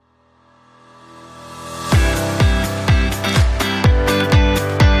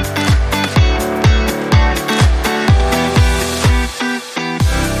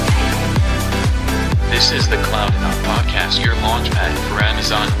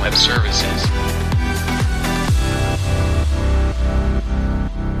web services.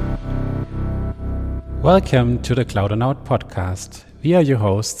 Welcome to the Cloudonaut podcast. We are your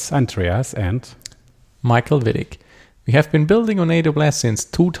hosts, Andreas and Michael Wittig. We have been building on AWS since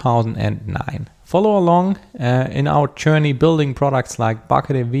 2009. Follow along in our journey building products like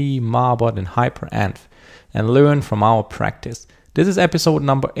BucketAV, Marbot and HyperEnv and learn from our practice. This is episode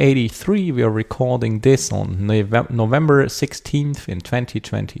number 83. We are recording this on November 16th in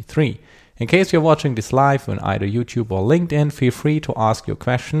 2023. In case you're watching this live on either YouTube or LinkedIn, feel free to ask your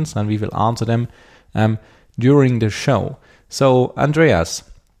questions and we will answer them during the show. So, Andreas,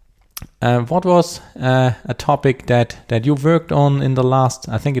 what was a topic that you worked on in the last,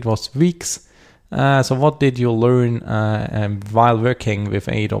 I think it was weeks? So what did you learn while working with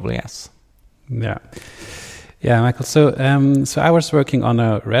AWS? Yeah, Michael. So I was working on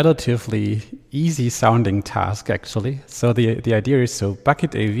a relatively easy sounding task, actually. So the idea is, so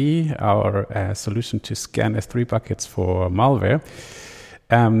BucketAV, our solution to scan S3 buckets for malware,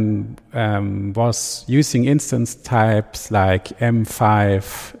 was using instance types like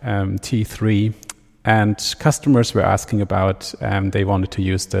M5, T3, and customers were asking about, they wanted to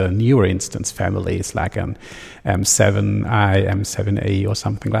use the newer instance families like an M7i, M7a or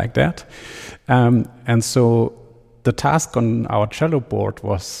something like that. And so the task on our Trello board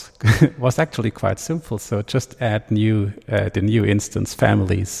was actually quite simple. So just add the new instance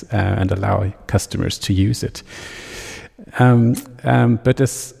families and allow customers to use it. But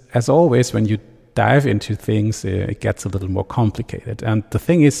as always, when you dive into things, it gets a little more complicated. And the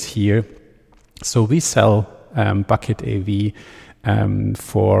thing is here, so we sell BucketAV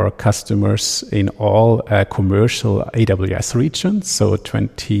for customers in all commercial AWS regions, so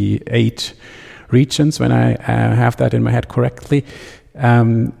 28 regions when I have that in my head correctly.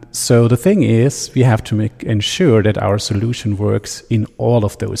 So the thing is, we have to ensure that our solution works in all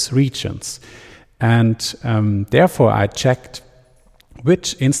of those regions. And therefore, I checked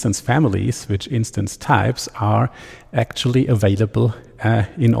which instance families, which instance types are actually available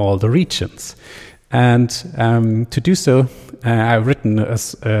in all the regions. And to do so, I've written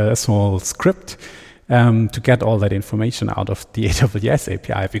a small script to get all that information out of the AWS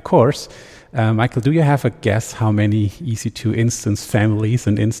API. Because, Michael, do you have a guess how many EC2 instance families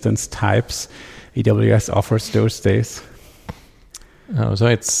and instance types AWS offers those days? So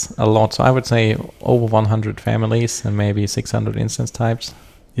it's a lot. So I would say over 100 families and maybe 600 instance types.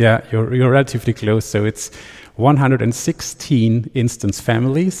 Yeah, you're relatively close. So it's 116 instance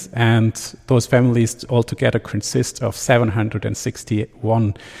families, and those families altogether consist of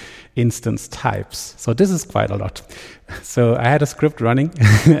 761 instance types. So this is quite a lot. So I had a script running,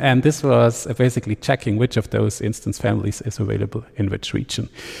 and this was basically checking which of those instance families is available in which region.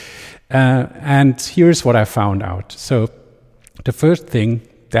 And here's what I found out. So the first thing,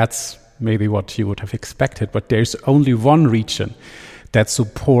 that's maybe what you would have expected, but there's only one region that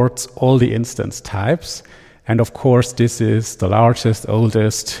supports all the instance types. And of course, this is the largest,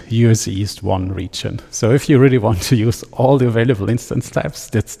 oldest US East 1 region. So if you really want to use all the available instance types,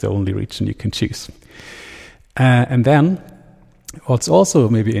 that's the only region you can choose. And then what's also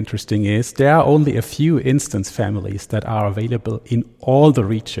maybe interesting is there are only a few instance families that are available in all the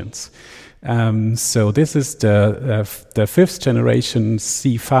regions. So this is the fifth generation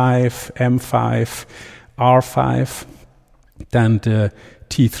C5, M5, R5, then the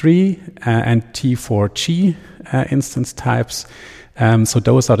T3 and T4G instance types. So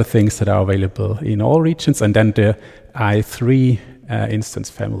those are the things that are available in all regions, and then the i3 instance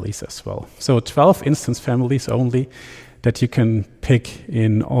families as well. So 12 instance families only that you can pick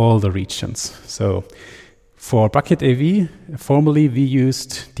in all the regions. So for BucketAV, formerly we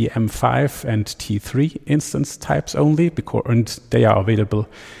used the M5 and T3 instance types only, and they are available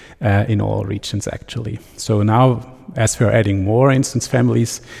in all regions actually. So now, as we're adding more instance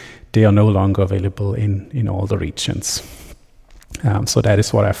families, they are no longer available in all the regions. So that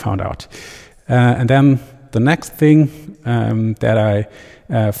is what I found out. And then the next thing that I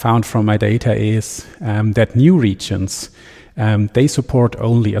found from my data is that new regions, they support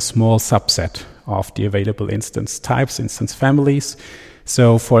only a small subset of the available instance types, instance families.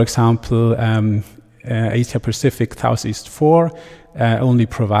 So, for example, Asia Pacific Southeast 4 only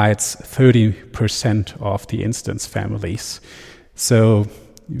provides 30% of the instance families. So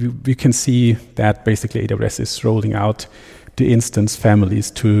we can see that basically AWS is rolling out the instance families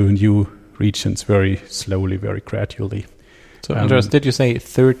to new regions very slowly, very gradually. So, Andreas, did you say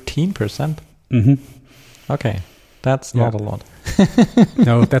 13%? Mm-hmm. Okay, that's not a lot.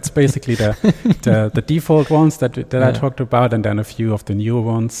 No, that's basically the default ones that I talked about, and then a few of the newer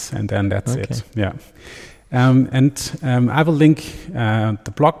ones, and then that's it. Yeah. I will link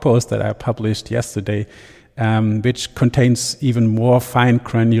the blog post that I published yesterday, which contains even more fine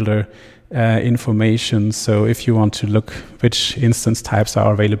granular information. So if you want to look which instance types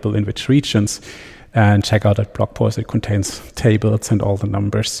are available in which regions, and check out that blog post. It contains tables and all the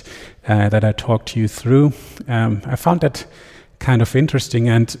numbers that I talked you through. I found that kind of interesting,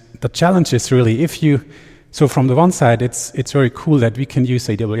 and the challenge is really so from the one side, it's very cool that we can use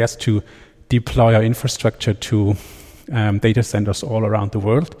AWS to deploy our infrastructure to data centers all around the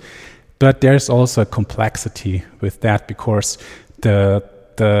world. But there's also a complexity with that, because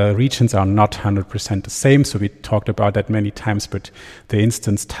the regions are not 100% the same. So we talked about that many times, but the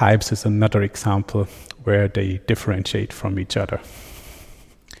instance types is another example where they differentiate from each other.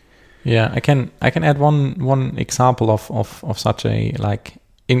 Yeah, I can add one example of such a like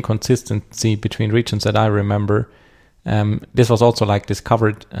inconsistency between regions that I remember. This was also like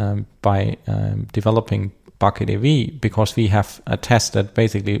discovered by developing BucketAV, because we have a test that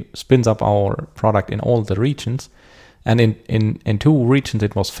basically spins up our product in all the regions. And in two regions,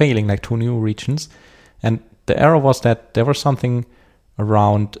 it was failing, like two new regions. And the error was that there was something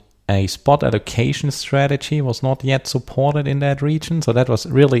around a spot allocation strategy was not yet supported in that region. So that was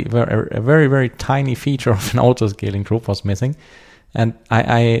really a very, very tiny feature of an auto-scaling group was missing. And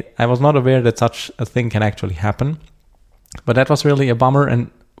I was not aware that such a thing can actually happen. But that was really a bummer. And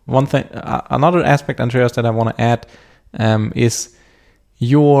one thing, another aspect, Andreas, that I want to add is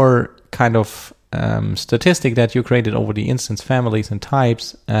your kind of statistic that you created over the instance families and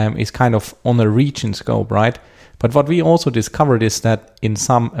types is kind of on a region scope, right? But what we also discovered is that in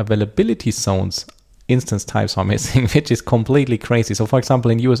some availability zones, instance types are missing, which is completely crazy. So for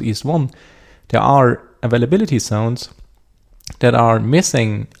example, in US East 1, there are availability zones that are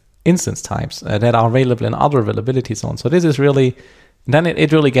missing instance types that are available in other availability zones. So this is really, then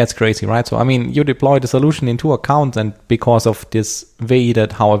it really gets crazy, right? So, I mean, you deploy the solution in two accounts, and because of this way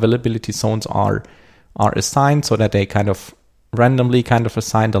that how availability zones are assigned, so that they kind of randomly kind of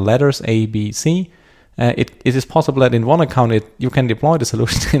assign the letters A, B, C, it is possible that in one account you can deploy the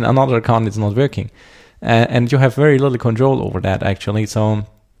solution, in another account it's not working. And you have very little control over that, actually. So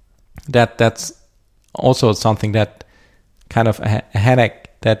that's also something that kind of a headache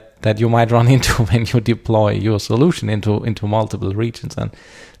that you might run into when you deploy your solution into multiple regions and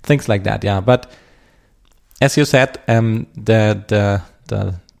things like that. Yeah, but as you said, the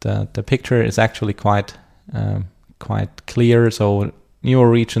picture is actually quite clear. So newer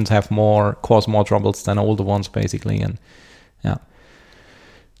regions cause more troubles than older ones, basically, and yeah,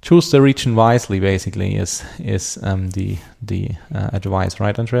 choose the region wisely. Basically, is the advice,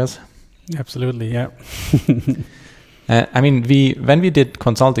 right, Andreas? Absolutely, yeah. I mean, when we did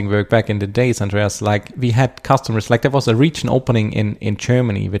consulting work back in the days, Andreas, like we had customers, like there was a region opening in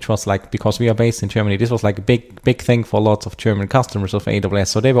Germany, which was like, because we are based in Germany, this was like a big thing for lots of German customers of AWS.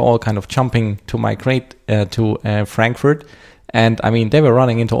 So they were all kind of jumping to migrate to Frankfurt. And I mean, they were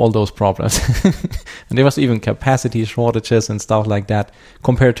running into all those problems. And there was even capacity shortages and stuff like that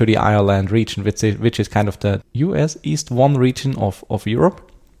compared to the Ireland region, which is kind of the US East 1 region of Europe.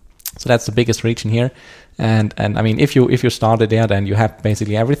 So that's the biggest region here. And I mean, if you started there, then you have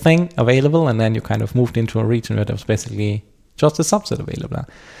basically everything available, and then you kind of moved into a region where there was basically just a subset available.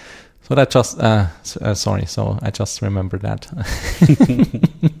 So that just, sorry, so I just remembered that.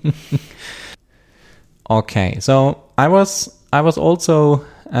 Okay, so I was also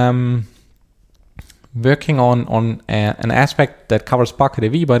working on an aspect that covers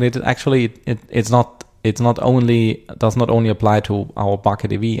BucketAV, but it actually does not only apply to our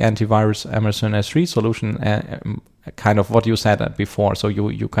BucketAV antivirus Amazon S3 solution, kind of what you said before. So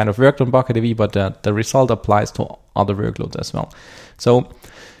you kind of worked on BucketAV, but the result applies to other workloads as well. So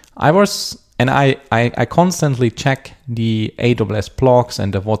I constantly check the AWS blogs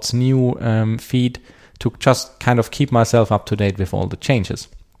and the what's new feed to just kind of keep myself up to date with all the changes.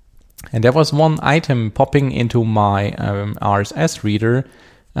 And there was one item popping into my RSS reader,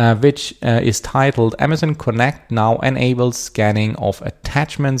 which is titled Amazon Connect now enables scanning of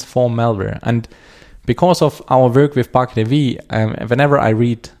attachments for malware. And because of our work with BucketAV, whenever I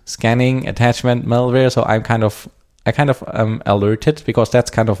read scanning, attachment, malware, so I kind of alerted, because that's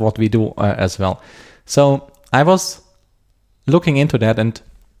kind of what we do as well. So I was looking into that, and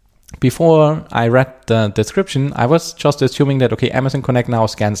before I read the description, I was just assuming that, okay, Amazon Connect now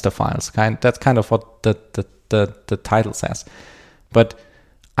scans the files. That's kind of what the title says. But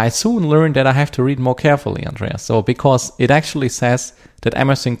I soon learned that I have to read more carefully, Andreas. So because it actually says that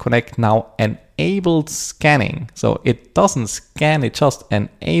Amazon Connect now enables scanning. So it doesn't scan, it just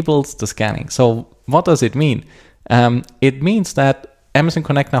enables the scanning. So what does it mean? It means that Amazon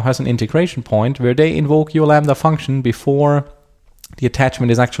Connect now has an integration point where they invoke your Lambda function before the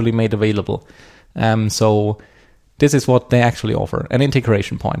attachment is actually made available. So this is what they actually offer, an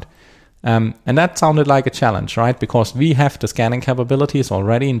integration point. And that sounded like a challenge, right? Because we have the scanning capabilities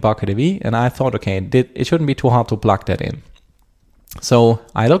already in BucketDB, and I thought, okay, it shouldn't be too hard to plug that in. So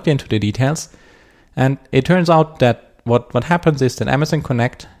I looked into the details, and it turns out that what happens is that Amazon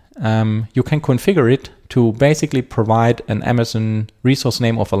Connect, you can configure it to basically provide an Amazon resource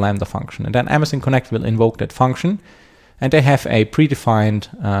name of a Lambda function. And then Amazon Connect will invoke that function, and they have a predefined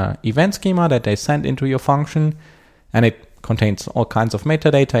event schema that they send into your function, and it contains all kinds of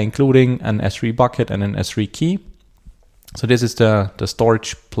metadata, including an S3 bucket and an S3 key. So this is the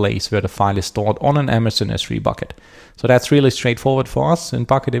storage place where the file is stored on an Amazon S3 bucket. So that's really straightforward for us in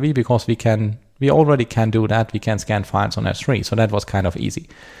BucketDB because we already can do that. We can scan files on S3. So that was kind of easy.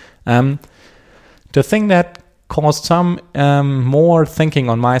 The thing that caused some more thinking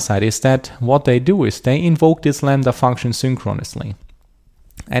on my side is that what they do is they invoke this Lambda function synchronously.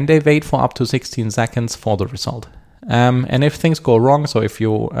 And they wait for up to 16 seconds for the result. And if things go wrong, so if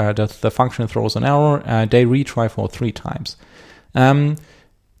you the function throws an error, they retry for 3 times.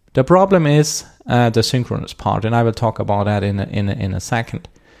 The problem is the synchronous part, and I will talk about that in a second.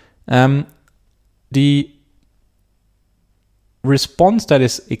 The response that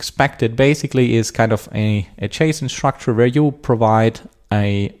is expected basically is kind of a JSON structure where you provide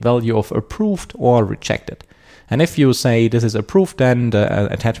a value of approved or rejected. And if you say this is approved, then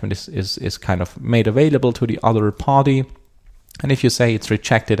the attachment is kind of made available to the other party. And if you say it's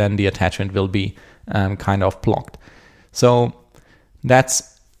rejected, then the attachment will be kind of blocked. So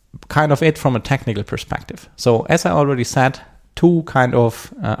that's kind of it from a technical perspective. So as I already said, 2 kind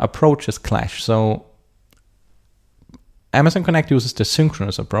of approaches clash. So Amazon Connect uses the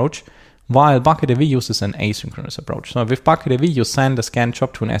synchronous approach, while BucketDB uses an asynchronous approach. So with BucketDB, you send a scan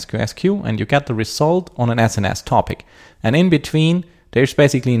job to an SQS queue and you get the result on an SNS topic. And in between, there's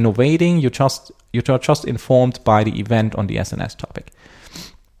basically no waiting. You're just informed by the event on the SNS topic.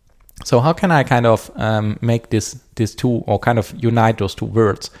 So how can I kind of make this 2 or kind of unite those 2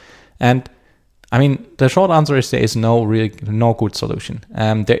 worlds? And I mean, the short answer is there is no good solution.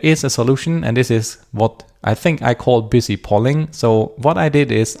 There is a solution, and this is what I think I call busy polling. So what I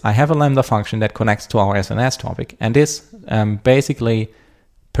did is I have a Lambda function that connects to our SNS topic, and this basically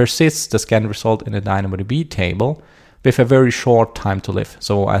persists the scan result in a DynamoDB table with a very short time to live.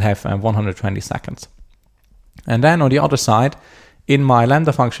 So I have 120 seconds. And then on the other side, in my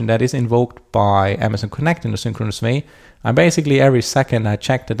Lambda function that is invoked by Amazon Connect in a synchronous way, I basically every second I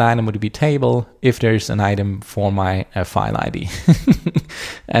check the DynamoDB table if there is an item for my file ID.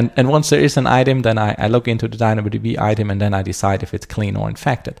 and once there is an item, then I look into the DynamoDB item and then I decide if it's clean or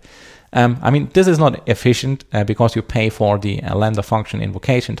infected. I mean, this is not efficient because you pay for the Lambda function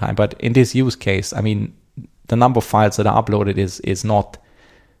invocation time. But in this use case, I mean, the number of files that are uploaded is not,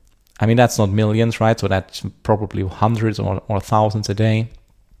 I mean, that's not millions, right? So that's probably hundreds or thousands a day.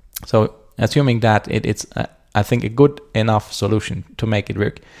 So assuming that it's, I think, a good enough solution to make it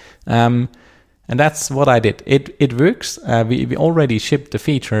work. And that's what I did. It works. We already shipped the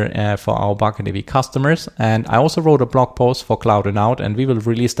feature for our BucketDB customers. And I also wrote a blog post for Cloud and Out, and we will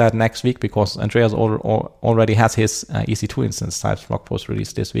release that next week because Andreas already has his EC2 instance types blog post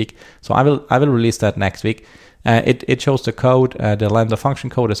released this week. So I will release that next week. It shows the code, the Lambda function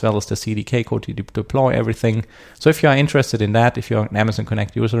code, as well as the CDK code to deploy everything. So if you are interested in that, if you're an Amazon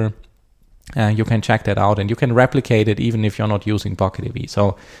Connect user, you can check that out, and you can replicate it even if you're not using BucketDB.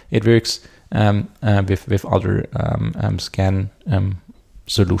 So it works with other scan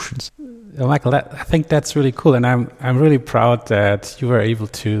solutions. Michael, I think that's really cool, and I'm really proud that you were able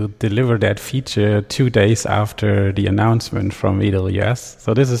to deliver that feature 2 days after the announcement from AWS.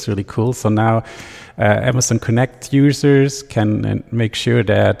 So this is really cool. So now Amazon Connect users can make sure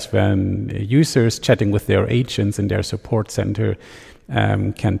that when users chatting with their agents in their support center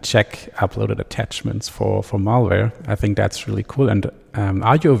can check uploaded attachments for malware. I think that's really cool. And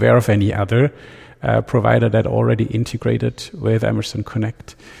are you aware of any other provider that already integrated with Amazon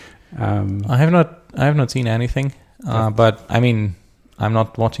Connect? I have not seen anything, but I mean, I'm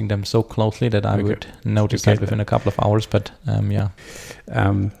not watching them so closely that I would notice that within a couple of hours. But yeah.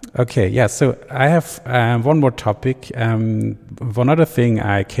 Okay, yeah. So I have one more topic. One other thing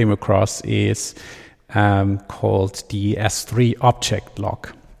I came across is called the S3 object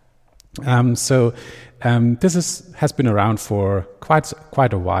lock. This has been around for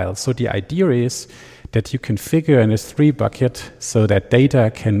quite a while. So the idea is that you configure an S3 bucket so that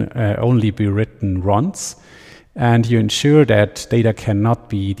data can only be written once, and you ensure that data cannot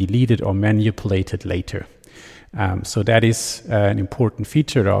be deleted or manipulated later. So that is an important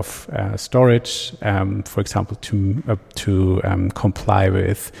feature of storage, for example, to comply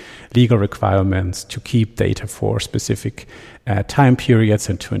with legal requirements, to keep data for specific time periods,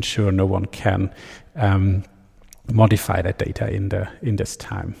 and to ensure no one can modify that data in this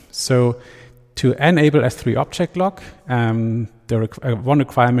time. So to enable S3 object lock, one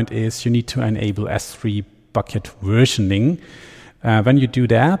requirement is you need to enable S3 bucket versioning. When you do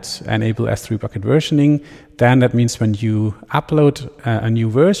that, enable S3 bucket versioning, then that means when you upload a new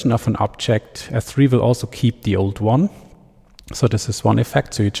version of an object, S3 will also keep the old one. So this is one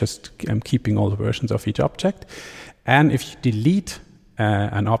effect. So you're just keeping all the versions of each object. And if you delete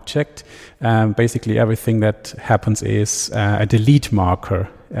an object, basically everything that happens is a delete marker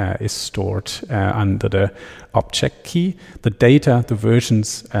is stored under the object key. The data, the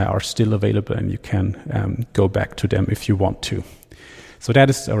versions are still available, and you can go back to them if you want to. So that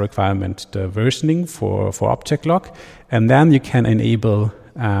is a requirement, the versioning for object lock, and then you can enable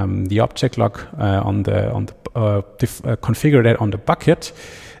the object lock configure that on the bucket,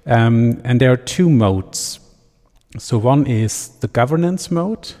 and there are two modes. So one is the governance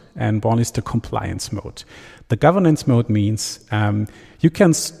mode, and one is the compliance mode. The governance mode means you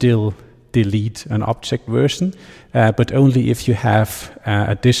can still delete an object version, but only if you have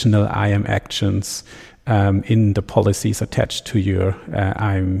additional IAM actions in the policies attached to your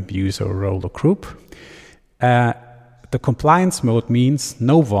IAM user role or group. The compliance mode means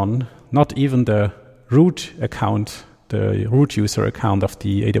no one, not even the root account, the root user account of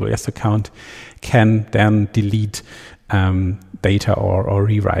the AWS account, can then delete data or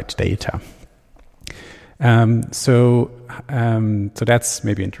rewrite data. So that's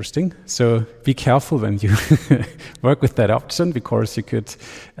maybe interesting. So be careful when you work with that option, because you could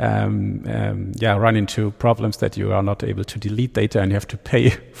run into problems that you are not able to delete data and you have to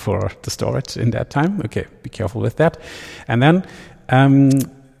pay for the storage in that time. Okay, be careful with that. And then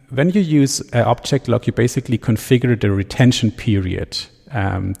when you use object lock, you basically configure the retention period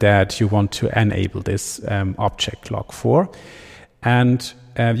that you want to enable this object lock for. And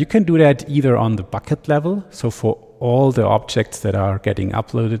you can do that either on the bucket level. So for all the objects that are getting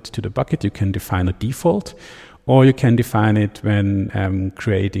uploaded to the bucket, you can define a default, or you can define it when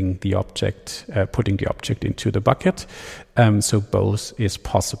creating the object, putting the object into the bucket. So both is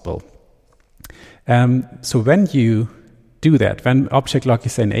possible. So when you do that, when object lock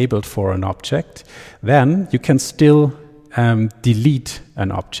is enabled for an object, then you can still delete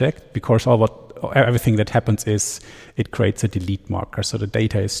an object, because everything that happens is it creates a delete marker, so the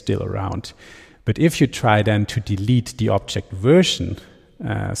data is still around. But if you try then to delete the object version,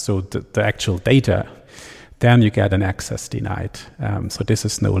 so the actual data, then you get an access denied. So this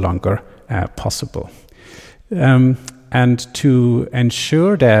is no longer possible. And to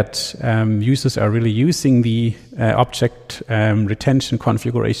ensure that users are really using the object retention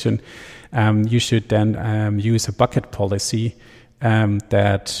configuration, you should then use a bucket policy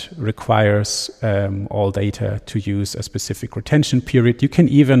that requires all data to use a specific retention period. You can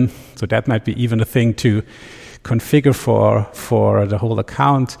even, so that might be even a thing to configure for the whole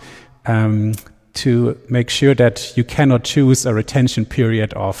account, to make sure that you cannot choose a retention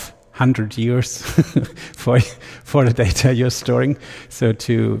period of 100 years for the data you're storing, so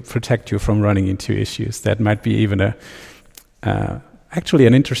to protect you from running into issues. That might be even actually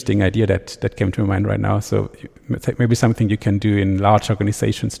an interesting idea that came to my mind right now. So maybe something you can do in large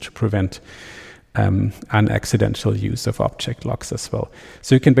organizations to prevent unaccidental use of object locks as well.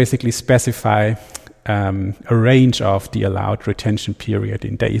 So you can basically specify a range of the allowed retention period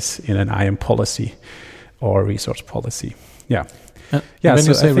in days in an IAM policy or resource policy. Yeah. When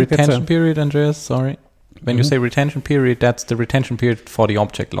you say retention period, Andreas, sorry. When you say retention period, that's the retention period for the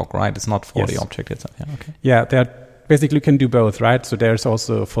object lock, right? It's not for the object itself. Yeah, okay. Yeah, basically you can do both, right? So there's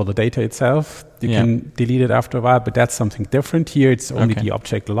also for the data itself, you can delete it after a while, but that's something different here. It's only the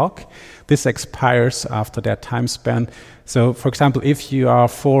object lock. This expires after that time span. So for example, if you are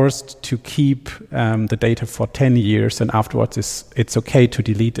forced to keep the data for 10 years and afterwards it's okay to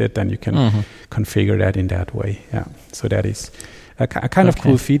delete it, then you can configure that in that way. Yeah. So that is a kind of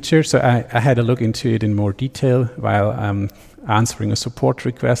cool feature. So I had a look into it in more detail while answering a support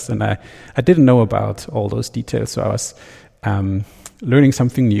request, and I didn't know about all those details, so I was learning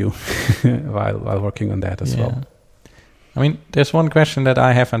something new while working on that as well. I mean, there's one question that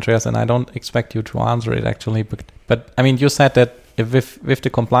I have, Andreas, and I don't expect you to answer it actually, but I mean, you said that if with the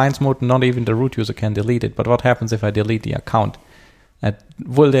compliance mode, not even the root user can delete it, but what happens if I delete the account?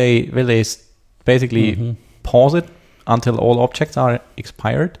 Will they basically pause it until all objects are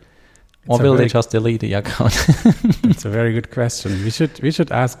expired? Or will they just delete the account? It's a very good question. We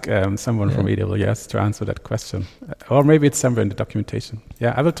should ask someone from AWS to answer that question, or maybe it's somewhere in the documentation.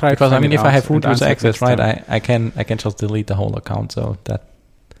 Yeah, I will try. Because if I have root user access, right, I can just delete the whole account. So that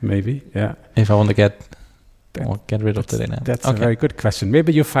maybe, yeah. If I want to get rid of the data. That's a very good question.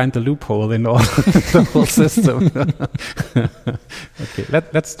 Maybe you find the loophole in all the whole system. Okay,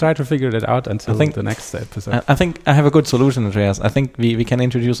 let's try to figure that out until the next episode. I think I have a good solution, Andreas. I think we can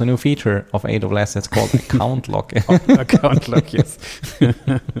introduce a new feature of AWS that's called account lock. Account lock, yes.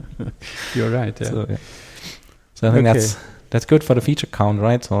 You're right. Yeah. So I think that's good for the feature count,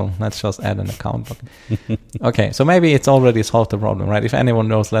 right? So let's just add an account lock. Okay, so maybe it's already solved the problem, right? If anyone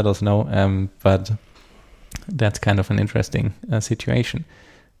knows, let us know. But that's kind of an interesting situation.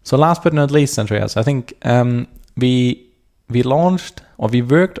 So last but not least, Andreas, I think we launched, or we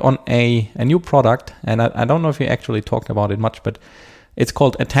worked on a new product, and I don't know if we actually talked about it much, but it's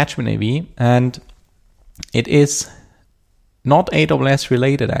called Attachment AV, and it is not AWS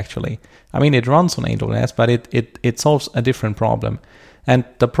related actually. I mean, it runs on AWS, but it solves a different problem. And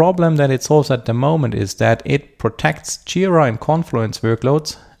the problem that it solves at the moment is that it protects Jira and Confluence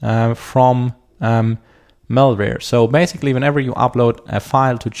workloads from malware. So basically, whenever you upload a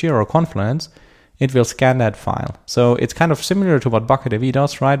file to Jira or Confluence, it will scan that file. So it's kind of similar to what Bucket AV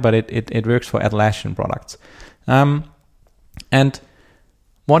does, right? But it works for Atlassian products. And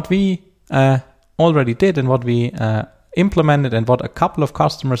what we already did and what we implemented and what a couple of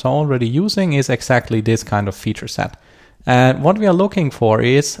customers are already using is exactly this kind of feature set. And what we are looking for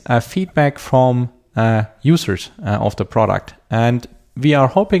is feedback from users of the product. And we are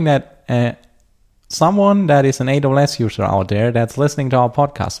hoping that someone that is an AWS user out there that's listening to our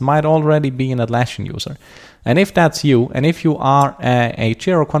podcast might already be an Atlassian user. And if that's you, and if you are a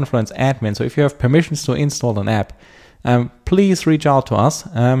Jira Confluence admin, so if you have permissions to install an app, please reach out to us.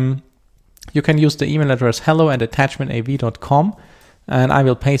 You can use the email address hello@attachmentav.com, and I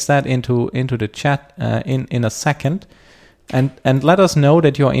will paste that into the chat in a second. And let us know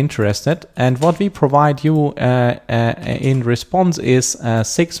that you're interested. And what we provide you in response is a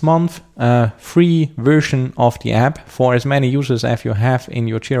 6-month free version of the app for as many users as you have in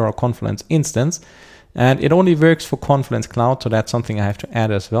your Jira or Confluence instance. And it only works for Confluence Cloud, so that's something I have to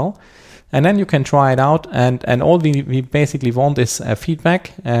add as well. And then you can try it out. And all we basically want is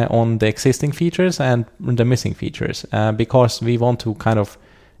feedback on the existing features and the missing features, because we want to kind of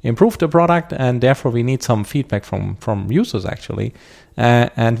improve the product, and therefore we need some feedback from users actually.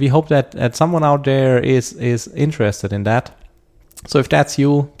 And we hope that someone out there is interested in that. So if that's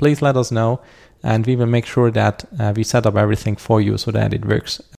you, please let us know, and we will make sure that we set up everything for you so that it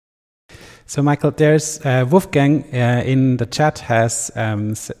works. So Michael, there's Wolfgang in the chat has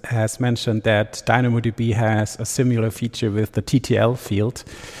mentioned that DynamoDB has a similar feature with the TTL field.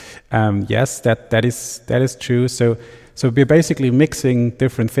 Yes, that is true. So we're basically mixing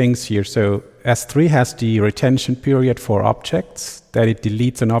different things here. So S3 has the retention period for objects, that it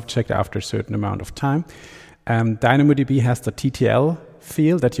deletes an object after a certain amount of time. DynamoDB has the TTL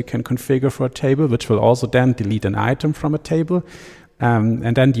field that you can configure for a table, which will also then delete an item from a table.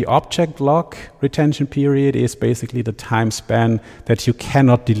 And then the object lock retention period is basically the time span that you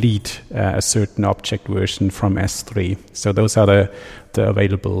cannot delete a certain object version from S3. So those are the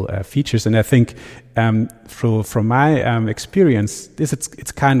available features. And I think from my experience, these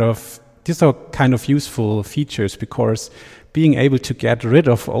are kind of useful features, because being able to get rid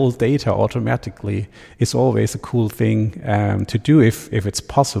of old data automatically is always a cool thing to do if it's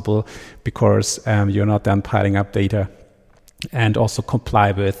possible, because you're not then piling up data. And also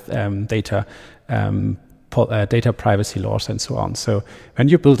comply with data privacy laws and so on. So when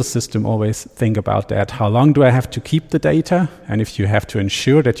you build a system, always think about that. How long do I have to keep the data? And if you have to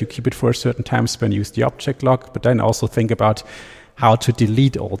ensure that you keep it for a certain time span, use the object lock. But then also think about how to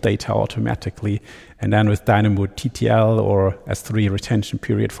delete all data automatically. And then with Dynamo TTL or S3 retention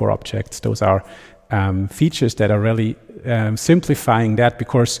period for objects, those are features that are really simplifying that,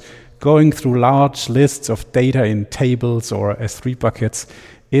 because going through large lists of data in tables or S3 buckets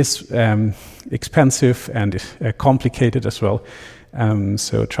is expensive and complicated as well.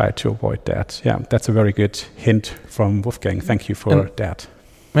 So try to avoid that. Yeah, that's a very good hint from Wolfgang. Thank you for that.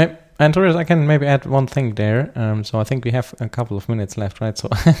 Andreas, I can maybe add one thing there. So I think we have a couple of minutes left, right? So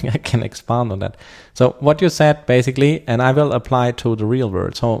I can expand on that. So what you said basically, and I will apply to the real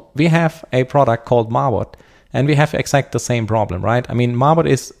world. So we have a product called Marbot, and we have exactly the same problem, right? I mean, Marbot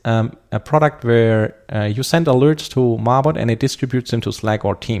is a product where you send alerts to Marbot and it distributes them to Slack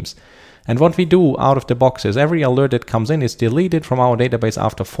or Teams. And what we do out of the box is every alert that comes in is deleted from our database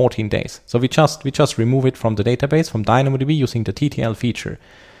after 14 days. So we just remove it from the database, from DynamoDB, using the TTL feature.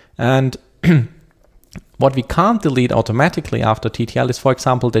 And what we can't delete automatically after TTL is, for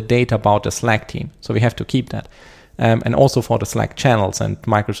example, the data about the Slack team. So we have to keep that. And also for the Slack channels and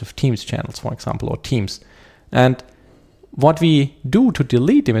Microsoft Teams channels, for example, or Teams. And what we do to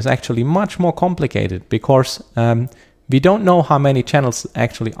delete them is actually much more complicated, because we don't know how many channels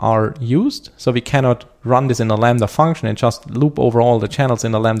actually are used. So we cannot run this in a Lambda function and just loop over all the channels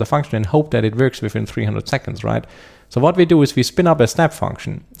in a Lambda function and hope that it works within 300 seconds, right? So what we do is we spin up a step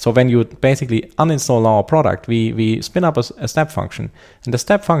function. So when you basically uninstall our product, we spin up a step function. And the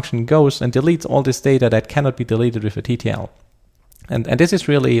step function goes and deletes all this data that cannot be deleted with a TTL. And this is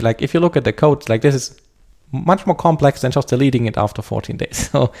really, like, if you look at the code, like, this is much more complex than just deleting it after 14 days.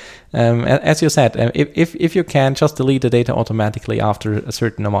 So as you said, if you can, just delete the data automatically after a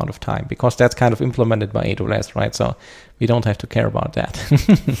certain amount of time, because that's kind of implemented by AWS, right? So we don't have to care about that.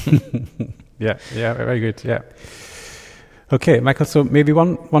 Yeah, very good. Yeah. Okay, Michael, so maybe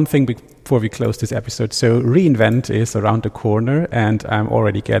one thing before we close this episode. So reInvent is around the corner, and I'm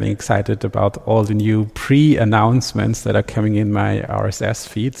already getting excited about all the new pre-announcements that are coming in my RSS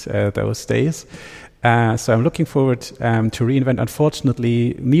feed those days. So I'm looking forward to reInvent.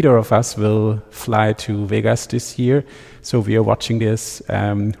 Unfortunately, neither of us will fly to Vegas this year, so we are watching this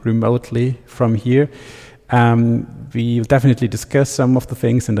remotely from here. We'll definitely discuss some of the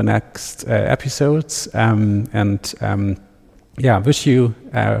things in the next episodes, wish you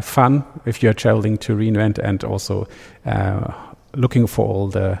fun if you're traveling to reInvent, and also looking for all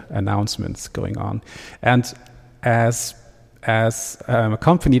the announcements going on. And as a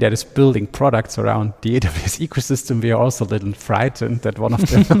company that is building products around the AWS ecosystem, we are also a little frightened that one of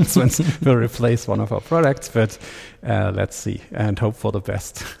the announcements will replace one of our products, but let's see and hope for the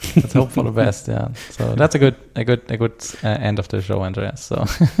best. Let's hope for the best, yeah. So that's a good end of the show, Andreas. So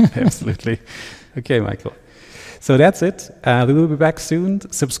absolutely. Okay, Michael. So that's it. We will be back soon.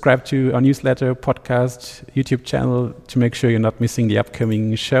 Subscribe to our newsletter, podcast, YouTube channel to make sure you're not missing the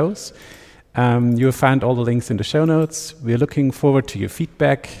upcoming shows. You'll find all the links in the show notes. We're looking forward to your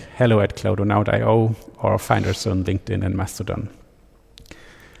feedback. hello@cloudonow.io, or find us on LinkedIn and Mastodon.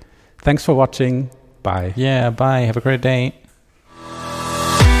 Thanks for watching. Bye. Yeah, bye. Have a great day.